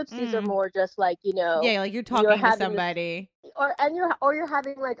relationships. These are more just like, like you're talking to somebody you're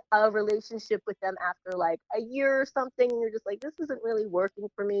having like a relationship with them after like a year or something, and you're just like, this isn't really working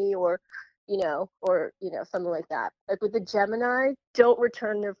for me, or something like that. Like with the Gemini, don't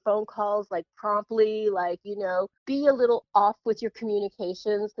return their phone calls like promptly, like, be a little off with your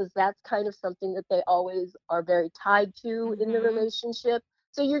communications, because that's kind of something that they always are very tied to in the relationship.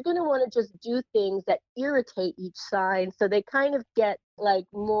 So you're going to want to just do things that irritate each sign, so they kind of get like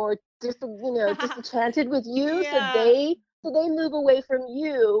more disenchanted with you. So they move away from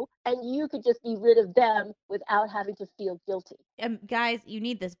you, and you could just be rid of them without having to feel guilty. Guys, you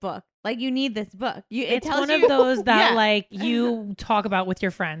need this book. Like, you need this book. It's one of those that like you talk about with your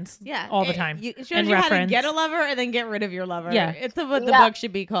friends all the time. It shows you how to get a lover and then get rid of your lover. Yeah. It's what the book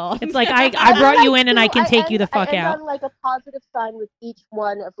should be called. It's like, I brought you in and I can take you the fuck out. On like a positive sign with each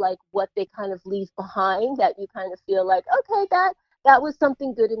one of like what they kind of leave behind, that you kind of feel like, okay, that was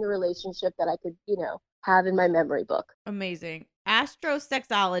something good in the relationship that I could, have in my memory book. Amazing.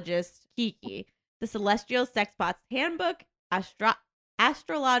 Astrosexologist Kiki, the Celestial Sex Bot's Handbook,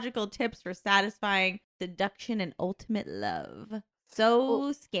 astrological tips for satisfying seduction and ultimate love.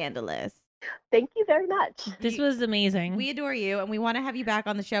 So scandalous. Thank you very much. This was amazing. We adore you, and we want to have you back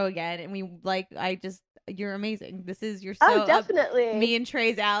on the show again. And you're amazing. You're so Oh, definitely. me and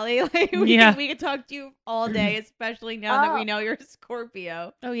Trey's alley. Like we could talk to you all day, especially now that we know you're a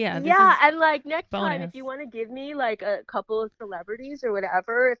Scorpio. Oh yeah. Yeah, and like next time, bonus. if you want to give me like a couple of celebrities or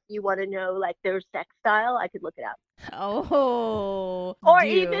whatever, if you want to know like their sex style, I could look it up. Oh, Or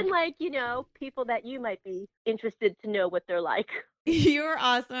even like, people that you might be interested to know what they're like. You're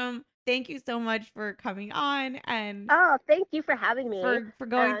awesome. Thank you so much for coming on and oh, thank you for having me. For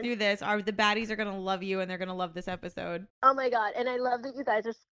going through this. The baddies are gonna love you and they're gonna love this episode. Oh my god. And I love that you guys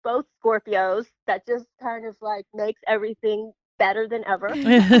are both Scorpios. That just kind of like makes everything better than ever.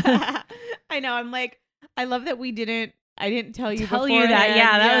 I know. I'm like, I love that I didn't tell you that.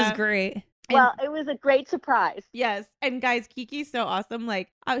 Yeah, that was great. Well, it was a great surprise. Yes. And guys, Kiki's so awesome.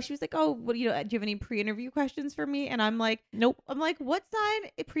 Like, she was like, oh, do you have any pre-interview questions for me? And I'm like, nope. I'm like, what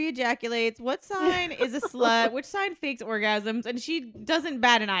sign pre-ejaculates? What sign is a slut? Which sign fakes orgasms? And she doesn't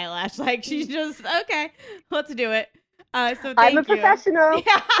bat an eyelash. Like, she's just, okay, let's do it. So I'm a professional.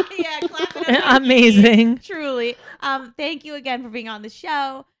 Yeah, clap it up. Amazing. Kiki, truly. Thank you again for being on the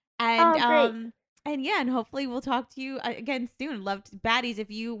show. And, and hopefully we'll talk to you again soon. Baddies, if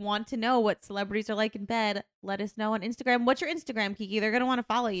you want to know what celebrities are like in bed, let us know on Instagram. What's your Instagram, Kiki? They're going to want to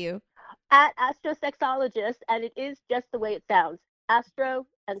follow you. At astrosexologist, and it is just the way it sounds. Astro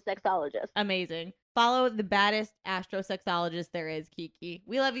and sexologist. Amazing. Follow the baddest astrosexologist there is, Kiki.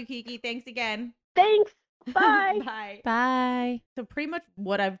 We love you, Kiki. Thanks again. Thanks. Bye. Bye. Bye. So pretty much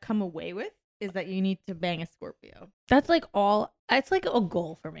what I've come away with is that you need to bang a Scorpio. That's like it's like a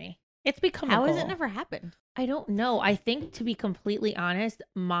goal for me. It's become a goal. How has it never happened? I don't know. I think, to be completely honest,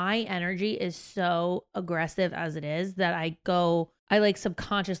 my energy is so aggressive as it is that I like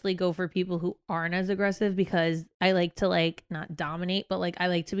subconsciously go for people who aren't as aggressive because I like to like not dominate, but like I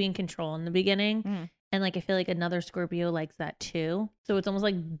like to be in control in the beginning. And like I feel like another Scorpio likes that too. So it's almost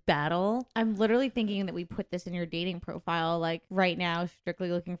like battle. I'm literally thinking that we put this in your dating profile like right now,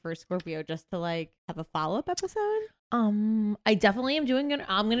 strictly looking for a Scorpio just to like have a follow-up episode. I definitely am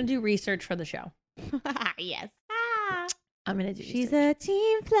I'm going to do research for the show. Yes. I'm going to do She's research. a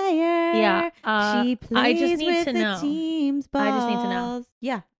team player. Yeah. She plays I just need with to the know. team's balls. I just need to know.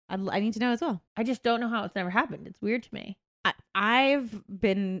 Yeah. I need to know as well. I just don't know how it's never happened. It's weird to me. I've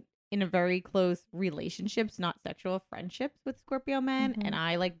been in a very close relationships, not sexual friendships with Scorpio men. And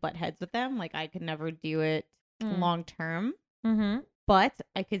I like butt heads with them. Like I could never do it long term. But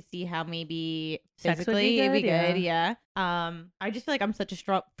I could see how maybe physically it'd be good. Yeah. I just feel like I'm such a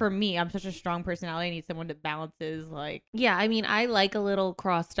strong personality. I need someone that balances like. Yeah. I mean, I like a little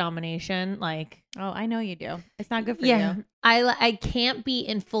cross domination. Like, oh, I know you do. It's not good for you. I can't be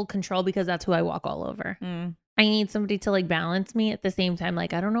in full control because that's who I walk all over. I need somebody to like balance me at the same time.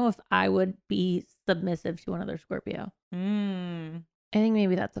 Like, I don't know if I would be submissive to another Scorpio. I think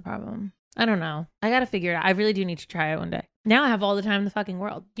maybe that's the problem. I don't know. I got to figure it out. I really do need to try it one day. Now I have all the time in the fucking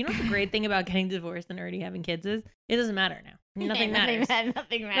world. You know what the great thing about getting divorced and already having kids is? It doesn't matter now. Nothing matters.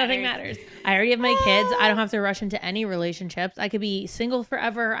 Nothing matters. I already have my kids. I don't have to rush into any relationships. I could be single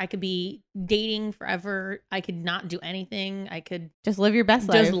forever. I could be dating forever. I could not do anything. I could just live your best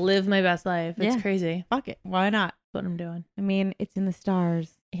life. Just live my best life. It's crazy. Fuck it. Why not? That's what I'm doing. I mean, it's in the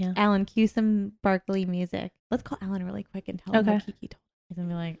stars. Yeah. Alan, cue some sparkly music. Let's call Alan really quick and tell him what Kiki told us. He's gonna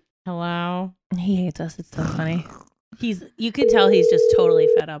be like, hello. He hates us. It's so funny. You could tell he's just totally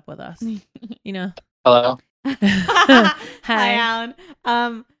fed up with us. You know? Hello. Hi,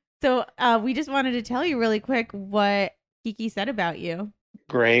 Alan. So we just wanted to tell you really quick what Kiki said about you.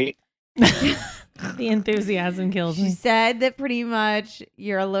 Great. The enthusiasm kills me. She said that pretty much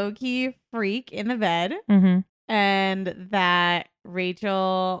you're a low-key freak in the bed, and that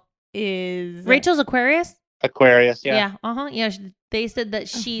Rachel's Aquarius? Aquarius, yeah. Yeah, Yeah, they said that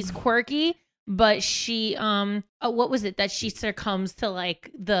she's quirky, but she what was it, that she succumbs to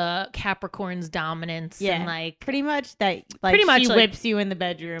like the Capricorn's dominance and like pretty much that like pretty much she whips you in the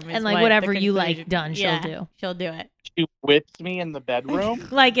bedroom and like whatever you like done she'll do it. She whips me in the bedroom.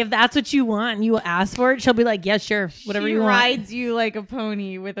 Like if that's what you want and you ask for it, she'll be like, yeah, sure, whatever you want. She rides you like a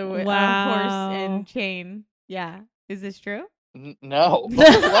pony with a horse and chain. Yeah, is this true? No.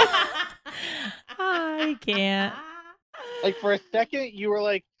 I can't. Like for a second you were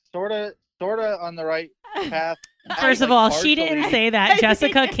like sort of on the right path. First of all, she didn't say that.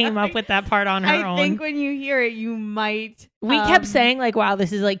 Jessica came up with that part on her own. I think when you hear it, you might. We kept saying like, wow,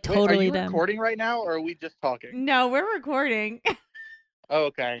 this is like totally them. Are you recording right now or are we just talking? No, we're recording. Oh,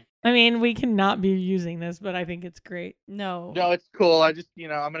 okay. I mean, we cannot be using this, but I think it's great. No, it's cool. I just, I'm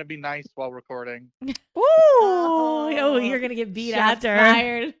going to be nice while recording. Ooh. Oh, you're going to get beat Shots after.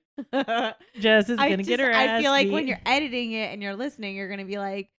 Fired. Jess is gonna get her ass I feel like beat. when you're editing it and you're listening, you're gonna be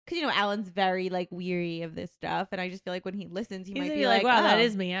like, because you know Alan's very like weary of this stuff, and I just feel like when he listens, he He's might gonna be like, wow, oh, that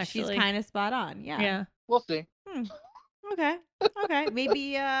is me actually. She's kind of spot on. Yeah. We'll see. Okay.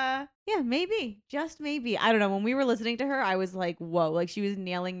 Maybe. Maybe. Just maybe. I don't know. When we were listening to her, I was like, whoa, like she was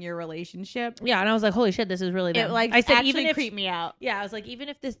nailing your relationship. Yeah, and I was like, holy shit, this is really them. It like I said, actually even if creeped me out. Yeah, I was like,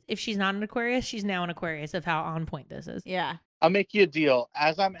 even if she's not an Aquarius, she's now an Aquarius of how on point this is. Yeah. I'll make you a deal.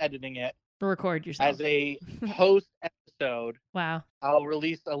 As I'm editing it, Record yourself. as a post episode, Wow. I'll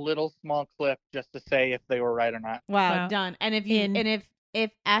release a little small clip just to say if they were right or not. Wow. Done. And if you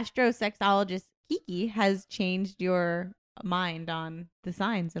if astrosexologist Kiki has changed your mind on the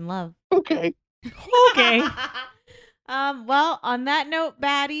signs and love. Okay. Okay. Well, on that note,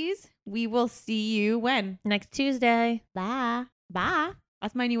 baddies, we will see you when? Next Tuesday. Bye. Bye.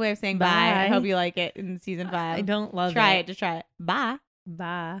 That's my new way of saying bye. I hope you like it in season 5. I don't love Try it. it. Just try it. Bye.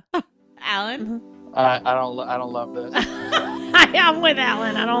 Bye. Alan? I don't love this. I'm with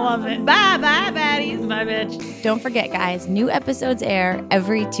Alan. I don't love it. Bye, baddies. Bye, bitch. Don't forget, guys, new episodes air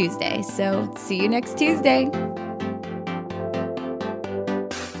every Tuesday. So see you next Tuesday.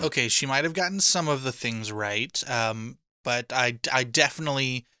 Okay, she might have gotten some of the things right, but I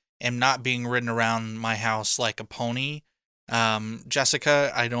definitely am not being ridden around my house like a pony.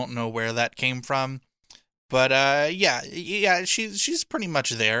 Jessica, I don't know where that came from, but yeah, she's pretty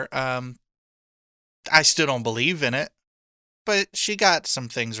much there. I still don't believe in it, but she got some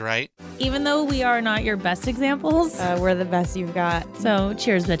things right. Even though we are not your best examples, we're the best you've got. So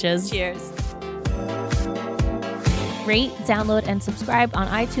cheers, bitches. Cheers. Rate, download, and subscribe on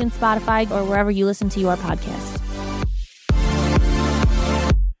iTunes, Spotify, or wherever you listen to your podcast.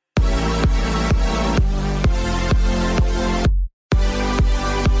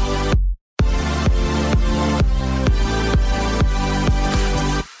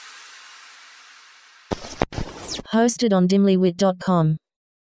 Hosted on dimlywit.com.